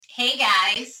Hey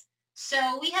guys,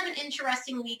 so we have an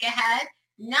interesting week ahead.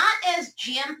 Not as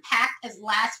jam-packed as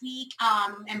last week,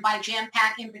 and by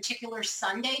jam-packed in particular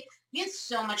Sunday. We had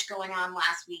so much going on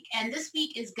last week, and this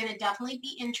week is going to definitely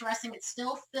be interesting. It's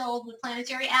still filled with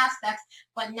planetary aspects,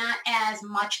 but not as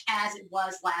much as it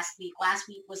was last week. Last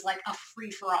week was like a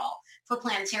free-for-all for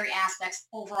planetary aspects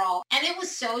overall, and it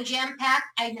was so jam-packed,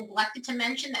 I neglected to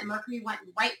mention that Mercury went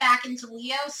right back into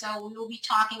Leo, so we will be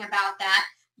talking about that.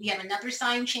 We have another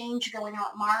sign change going on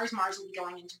at Mars. Mars will be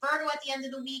going into Virgo at the end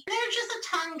of the week. There's just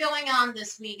a ton going on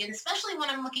this week, and especially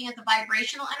when I'm looking at the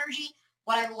vibrational energy,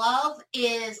 what I love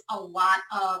is a lot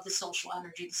of the social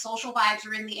energy. The social vibes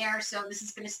are in the air, so this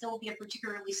is going to still be a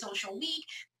particularly social week.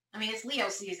 I mean, it's Leo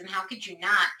season. How could you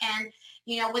not? And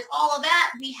with all of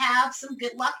that, we have some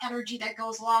good luck energy that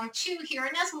goes along too here,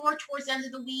 and that's more towards the end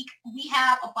of the week. We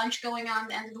have a bunch going on at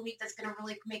the end of the week that's going to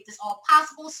really make this all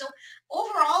possible. So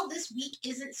overall, this week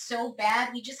isn't so bad.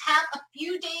 We just have a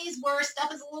few days where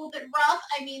stuff is a little bit rough.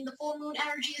 I mean, the full moon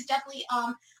energy is definitely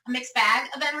a mixed bag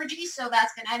of energy, so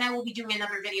that's good. And I will be doing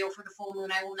another video for the full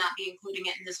moon. I will not be including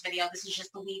it in this video. This is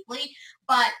just the weekly.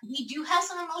 But we do have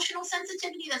some emotional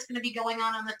sensitivity that's going to be going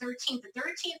on the 13th. The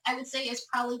 13th, I would say, is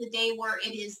probably the day where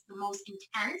it is the most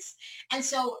intense. And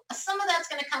so some of that's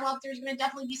going to come up. There's going to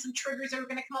definitely be some triggers that are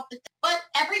going to come up. But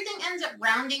everything ends up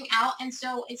rounding out. And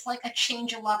so it's like a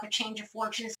change of luck, a change of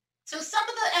fortune. So some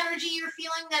of the energy you're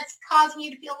feeling that's causing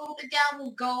you to feel a little bit down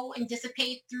will go and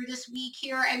dissipate through this week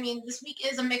here. I mean, this week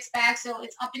is a mixed bag, so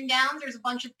it's up and down. There's a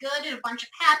bunch of good and a bunch of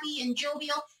happy and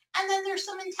jovial, and then there's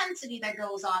some intensity that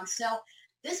goes on. So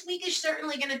this week is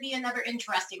certainly going to be another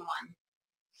interesting one.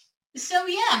 So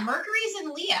yeah, Mercury's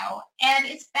in Leo, and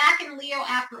it's back in Leo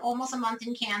after almost a month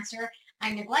in Cancer.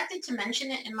 I neglected to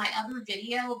mention it in my other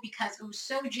video because it was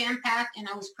so jam-packed and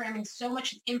I was cramming so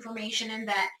much information in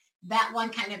that one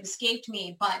kind of escaped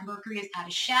me. But Mercury is out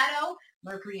of shadow.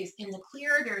 Mercury is in the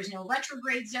clear. There is no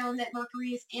retrograde zone that Mercury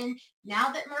is in. Now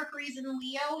that Mercury is in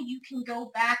Leo, you can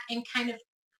go back and kind of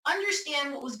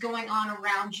understand what was going on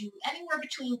around you anywhere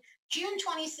between June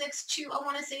 26th to, I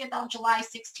want to say, about July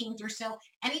 16th or so.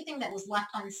 Anything that was left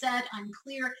unsaid,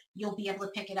 unclear, you'll be able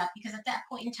to pick it up because at that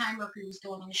point in time, Mercury was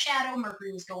going into shadow,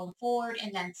 Mercury was going forward,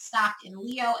 and then stopped in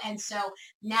Leo. And so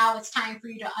now it's time for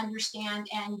you to understand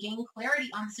and gain clarity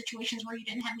on the situations where you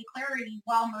didn't have any clarity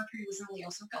while Mercury was in Leo.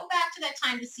 So go back to that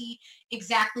time to see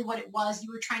exactly what it was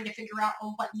you were trying to figure out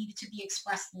or what needed to be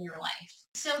expressed in your life.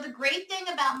 So the great thing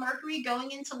about Mercury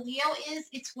going into Leo is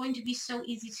it's going to be so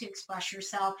easy to express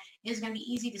yourself. It's going to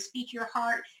be easy to speak your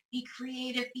heart, be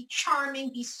creative, be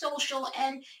charming, be social.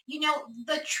 And,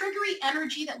 the triggery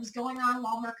energy that was going on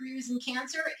while Mercury was in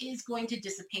Cancer is going to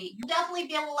dissipate. You'll definitely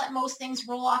be able to let most things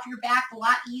roll off your back a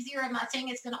lot easier. I'm not saying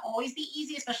it's going to always be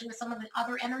easy, especially with some of the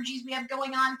other energies we have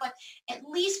going on. But at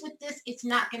least with this, it's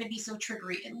not going to be so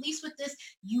triggery. At least with this,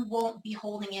 you won't be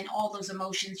holding in all those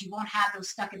emotions. You won't have those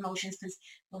stuck emotions because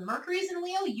when Mercury is in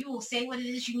Leo, you will say what it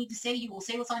is you need to say. You will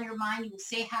say what's on your mind. You will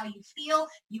say how you feel.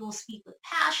 You will speak with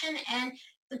passion. And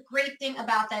the great thing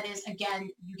about that is, again,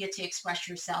 you get to express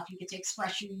yourself. You get to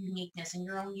express your uniqueness and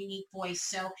your own unique voice.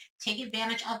 So take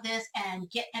advantage of this and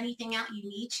get anything out you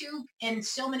need to in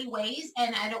so many ways.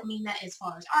 And I don't mean that as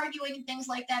far as arguing and things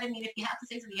like that. I mean, if you have to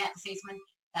say something, you have to say something.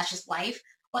 That's just life.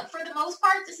 But for the most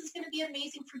part, this is going to be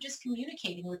amazing for just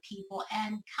communicating with people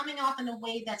and coming off in a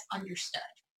way that's understood.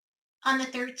 On the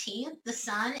 13th, the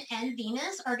Sun and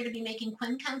Venus are going to be making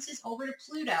quincunxes over to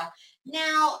Pluto.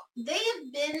 Now, they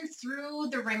have been through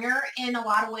the ringer in a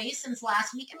lot of ways since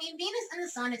last week. I mean, Venus and the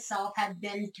Sun itself have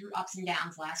been through ups and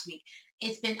downs last week.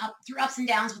 It's been up through ups and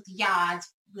downs with the Yods,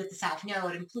 with the South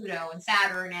Node and Pluto and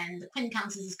Saturn, and the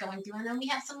quincunxes is going through. And then we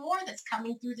have some more that's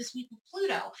coming through this week with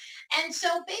Pluto. And so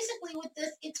basically with this,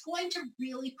 it's going to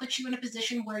really put you in a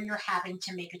position where you're having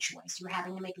to make a choice. You're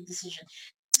having to make a decision.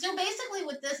 So basically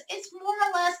with this, it's more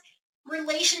or less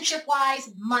relationship-wise,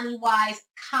 money-wise,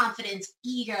 confidence,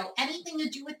 ego, anything to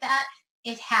do with that,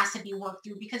 it has to be worked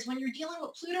through because when you're dealing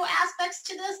with Pluto aspects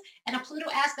to this and a Pluto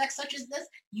aspect such as this,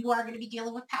 you are going to be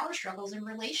dealing with power struggles in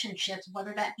relationships,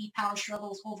 whether that be power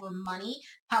struggles over money,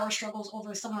 power struggles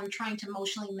over someone trying to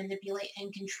emotionally manipulate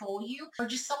and control you, or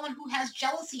just someone who has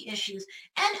jealousy issues.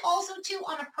 And also too,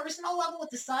 on a personal level with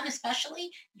the Sun especially,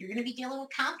 you're going to be dealing with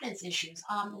confidence issues.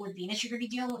 With Venus, you're going to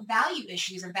be dealing with value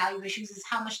issues, and value issues is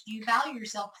how much do you value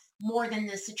yourself more than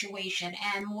this situation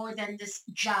and more than this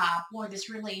job or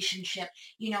this relationship.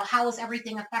 How is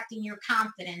everything affecting your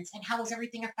confidence and how is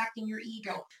everything affecting your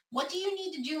ego? What do you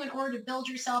need to do in order to build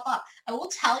yourself up? I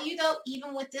will tell you though,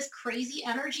 even with this crazy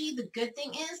energy, the good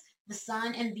thing is The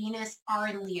sun and Venus are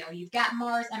in Leo. You've got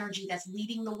Mars energy that's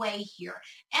leading the way here.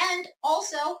 And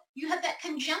also you have that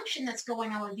conjunction that's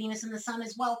going on with Venus and the sun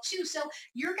as well too. So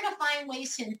you're going to find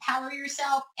ways to empower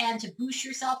yourself and to boost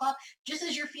yourself up, just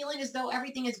as you're feeling as though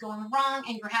everything is going wrong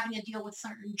and you're having to deal with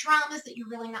certain dramas that you're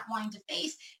really not wanting to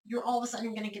face. You're all of a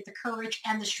sudden going to get the courage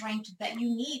and the strength that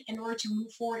you need in order to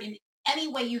move forward in any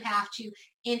way you have to,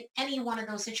 in any one of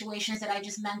those situations that I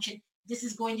just mentioned. This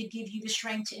is going to give you the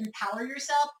strength to empower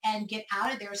yourself and get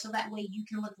out of there so that way you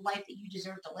can live the life that you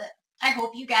deserve to live. I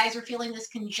hope you guys are feeling this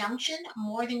conjunction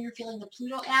more than you're feeling the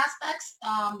Pluto aspects,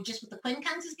 just with the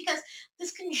quincunxes, because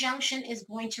this conjunction is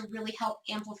going to really help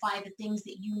amplify the things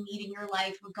that you need in your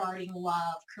life regarding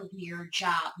love, career,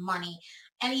 job, money,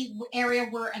 any area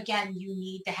where, again, you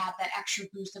need to have that extra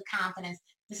boost of confidence.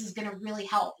 This is going to really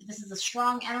help. This is a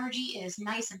strong energy. It is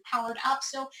nice and powered up.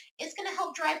 So it's going to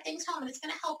help drive things home, and it's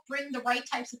going to help bring the right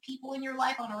types of people in your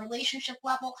life on a relationship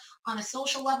level, on a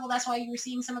social level. That's why you're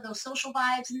seeing some of those social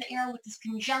vibes in the air with this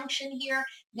conjunction here.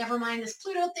 Never mind this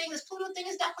Pluto thing. This Pluto thing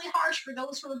is definitely harsh for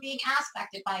those who are being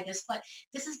aspected by this, but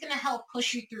this is going to help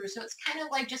push you through. So it's kind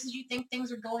of like, just as you think things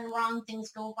are going wrong,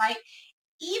 things go right.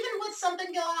 Even with something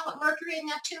going on with Mercury and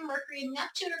Neptune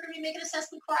are going to be making a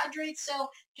sesquicquadrate quadrate. So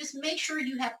just make sure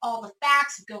you have all the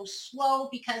facts. Go slow,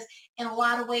 because in a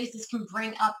lot of ways this can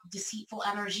bring up deceitful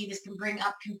energy. This can bring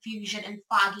up confusion and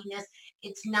fogginess.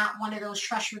 It's not one of those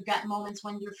trust your gut moments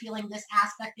when you're feeling this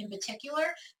aspect in particular.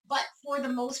 But for the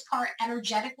most part,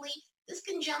 energetically, this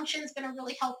conjunction is going to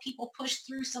really help people push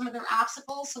through some of their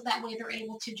obstacles, so that way they're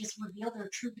able to just reveal their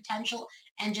true potential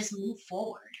and just move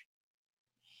forward.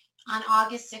 On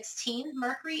August 16th,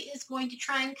 Mercury is going to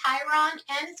trine Chiron,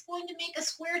 and it's going to make a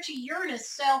square to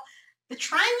Uranus. So the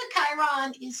trine with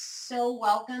Chiron is so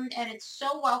welcomed, and it's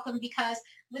so welcome because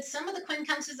with some of the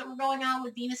quincunxes that were going on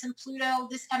with Venus and Pluto,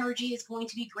 this energy is going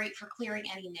to be great for clearing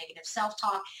any negative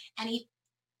self-talk, any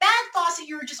bad thoughts that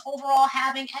you were just overall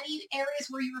having, any areas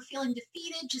where you were feeling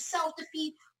defeated, just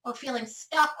self-defeat, or feeling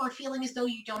stuck, or feeling as though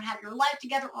you don't have your life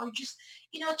together, or just,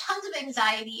 tons of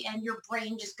anxiety and your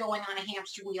brain just going on a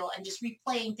hamster wheel and just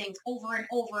replaying things over and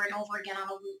over and over again on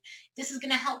a loop. This is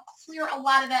going to help clear a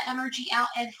lot of that energy out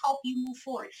and help you move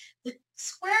forward. The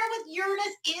square with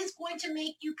Uranus is going to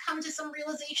make you come to some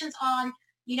realizations on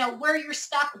where you're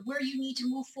stuck, where you need to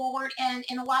move forward. And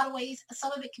in a lot of ways,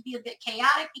 some of it could be a bit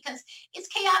chaotic, because it's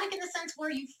chaotic in the sense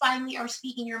where you finally are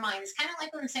speaking your mind. It's kind of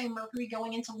like when I'm saying Mercury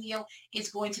going into Leo is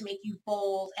going to make you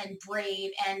bold and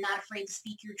brave and not afraid to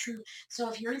speak your truth. So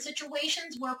if you're in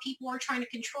situations where people are trying to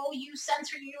control you,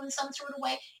 censor you in some sort of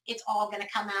way, it's all going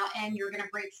to come out and you're going to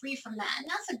break free from that. And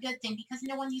that's a good thing, because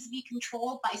no one needs to be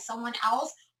controlled by someone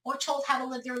else or told how to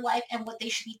live their life and what they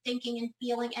should be thinking and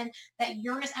feeling, and that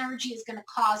Uranus energy is going to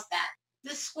cause that.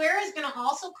 This square is going to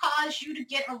also cause you to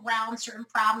get around certain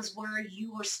problems where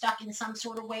you were stuck in some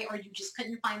sort of way, or you just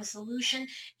couldn't find a solution.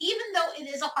 Even though it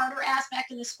is a harder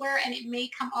aspect in the square, and it may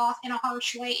come off in a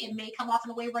harsh way, it may come off in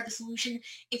a way where the solution,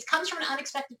 it comes from an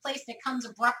unexpected place, that comes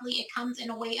abruptly, it comes in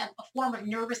a way of a form of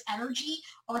nervous energy,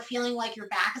 or feeling like your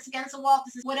back is against the wall.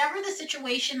 This is, whatever the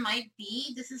situation might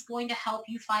be, this is going to help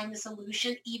you find the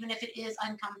solution, even if it is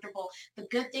uncomfortable. The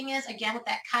good thing is, again, with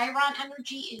that Chiron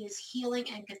energy, it is healing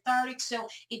and cathartic. So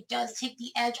it does take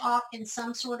the edge off in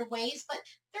some sort of ways, but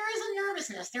there is a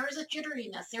nervousness, there is a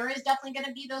jitteriness. There is definitely going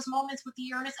to be those moments with the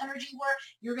Uranus energy where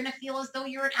you're going to feel as though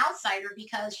you're an outsider,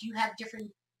 because you have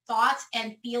different thoughts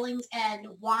and feelings and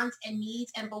wants and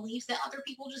needs and beliefs that other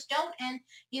people just don't. And,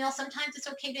 sometimes it's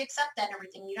okay to accept that and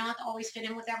everything. You don't have to always fit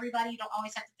in with everybody. You don't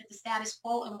always have to fit the status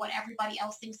quo and what everybody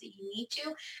else thinks that you need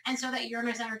to. And so that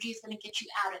Uranus energy is going to get you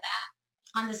out of that.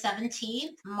 On the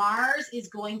 17th, Mars is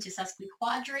going to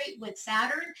sesquiquadrate with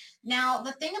Saturn. Now,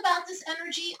 the thing about this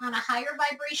energy on a higher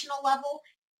vibrational level,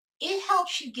 it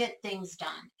helps you get things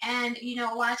done. And,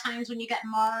 a lot of times when you get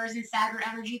Mars and Saturn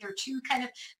energy,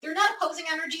 they're not opposing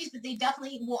energies, but they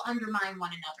definitely will undermine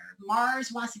one another.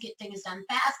 Mars wants to get things done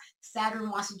fast. Saturn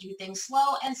wants to do things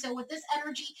slow. And so with this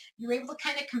energy, you're able to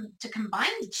kind of combine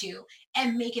the two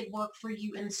and make it work for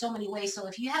you in so many ways. So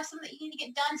if you have something that you need to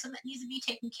get done, something that needs to be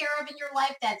taken care of in your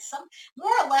life, that's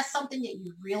more or less something that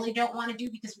you really don't want to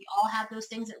do, because we all have those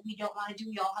things that we don't want to do.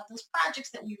 We all have those projects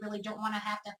that we really don't want to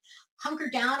have to hunker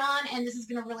down on, and this is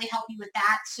going to really help you with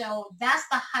that. So that's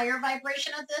the higher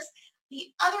vibration of this. The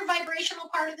other vibrational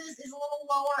part of this is a little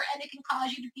lower, and it can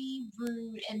cause you to be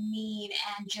rude and mean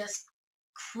and just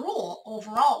cruel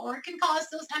overall, or it can cause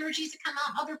those energies to come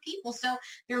out other people. So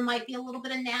there might be a little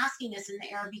bit of nastiness in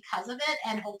the air because of it,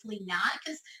 and hopefully not,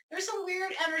 because there's some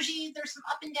weird energy, there's some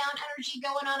up and down energy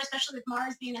going on, especially with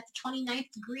Mars being at the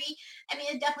 29th degree. I mean,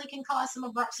 it definitely can cause some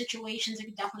abrupt situations. It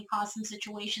could definitely cause some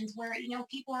situations where,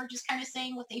 people are just kind of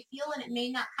saying what they feel, and it may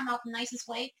not come out the nicest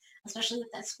way, especially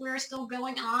with that square still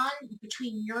going on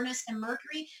between Uranus and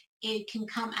Mercury. It can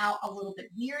come out a little bit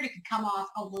weird. It can come off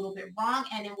a little bit wrong,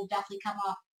 and it will definitely come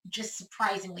off just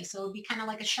surprisingly. So it would be kind of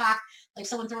like a shock, like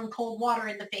someone throwing cold water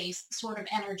in the face sort of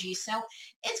energy. So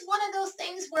it's one of those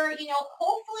things where,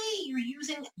 hopefully you're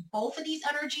using both of these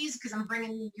energies, because I'm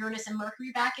bringing Uranus and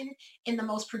Mercury back in the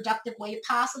most productive way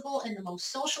possible, in the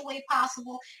most social way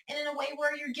possible, and in a way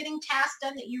where you're getting tasks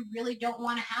done that you really don't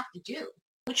want to have to do,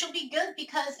 which will be good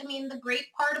because, I mean, the great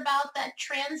part about that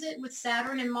transit with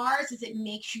Saturn and Mars is it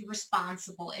makes you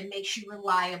responsible. It makes you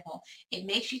reliable. It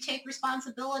makes you take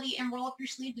responsibility and roll up your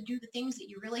sleeve to do the things that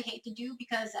you really hate to do,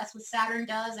 because that's what Saturn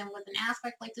does. And with an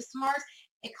aspect like this to Mars,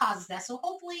 it causes that. So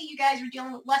hopefully you guys are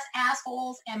dealing with less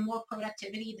assholes and more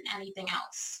productivity than anything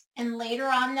else. And later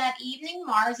on that evening,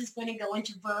 Mars is going to go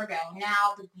into Virgo.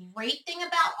 Now, the great thing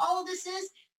about all of this is,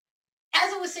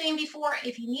 as I was saying before,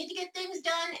 if you need to get things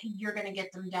done, you're going to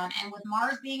get them done. And with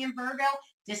Mars being in Virgo,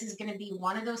 this is going to be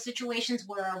one of those situations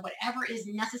where whatever is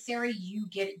necessary, you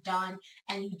get it done,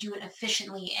 and you do it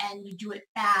efficiently, and you do it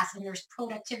fast, and there's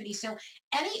productivity. So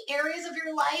any areas of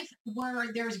your life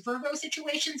where there's Virgo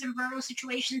situations, and Virgo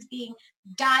situations being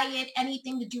diet,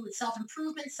 anything to do with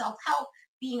self-improvement, self-help,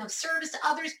 being of service to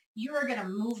others, you are going to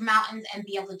move mountains and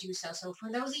be able to do so. So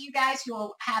for those of you guys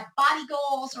who have body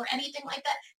goals or anything like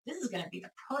that, this is going to be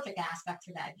the perfect aspect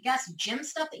for that. If you got some gym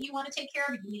stuff that you want to take care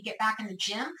of, you need to get back in the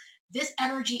gym, this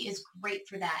energy is great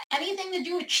for that. Anything to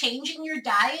do with changing your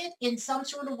diet in some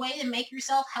sort of way to make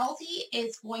yourself healthy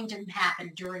is going to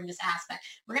happen during this aspect.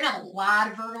 We're going to have a lot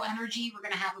of Virgo energy. We're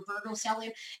going to have a Virgo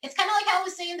stellium. It's kind of like how I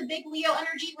was saying the big Leo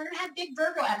energy. We're going to have big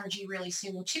Virgo energy really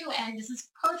soon too. And this is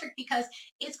perfect because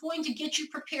it's going to get you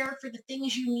prepared for the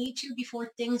things you need to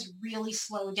before things really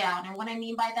slow down. And what I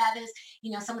mean by that is,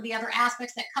 some of the other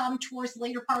aspects that come towards the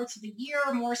later parts of the year,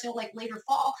 more so like later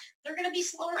fall, they're going to be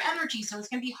slower energy. So it's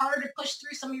going to be harder to push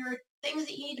through some of your things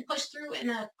that you need to push through in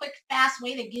a quick, fast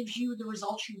way that gives you the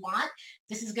results you want.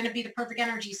 This is going to be the perfect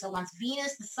energy. So once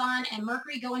Venus, the Sun, and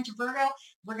Mercury go into Virgo,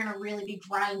 we're going to really be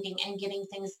grinding and getting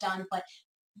things done. But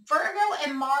Virgo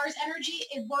and Mars energy,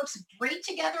 it works great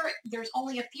together. There's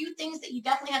only a few things that you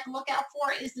definitely have to look out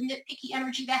for is the nitpicky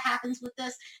energy that happens with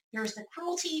this. There's the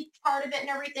cruelty part of it and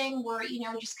everything where,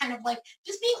 just kind of like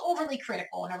just being overly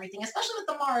critical and everything, especially with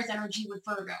the Mars energy with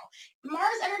Virgo. The Mars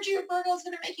energy with Virgo is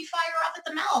going to make you fire off at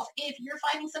the mouth. If you're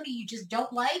finding somebody you just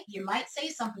don't like, you might say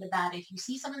something about it. If you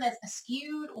see something that's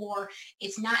askewed or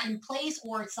it's not in place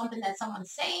or it's something that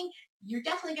someone's saying, you're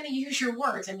definitely going to use your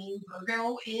words. I mean,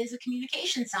 Virgo is a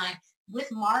communication sign.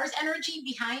 With Mars energy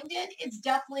behind it, it's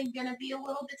definitely going to be a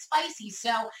little bit spicy.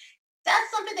 So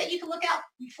that's something that you can look out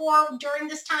for during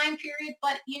this time period.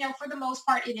 But, for the most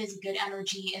part, it is good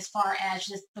energy as far as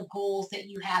just the goals that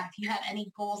you have. If you have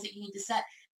any goals that you need to set,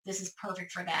 this is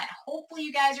perfect for that. Hopefully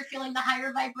you guys are feeling the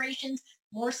higher vibrations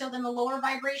more so than the lower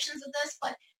vibrations of this.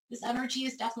 But this energy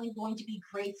is definitely going to be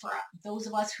great for those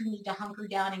of us who need to hunker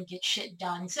down and get shit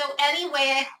done. So anyway,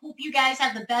 I hope you guys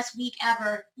have the best week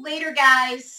ever. Later, guys.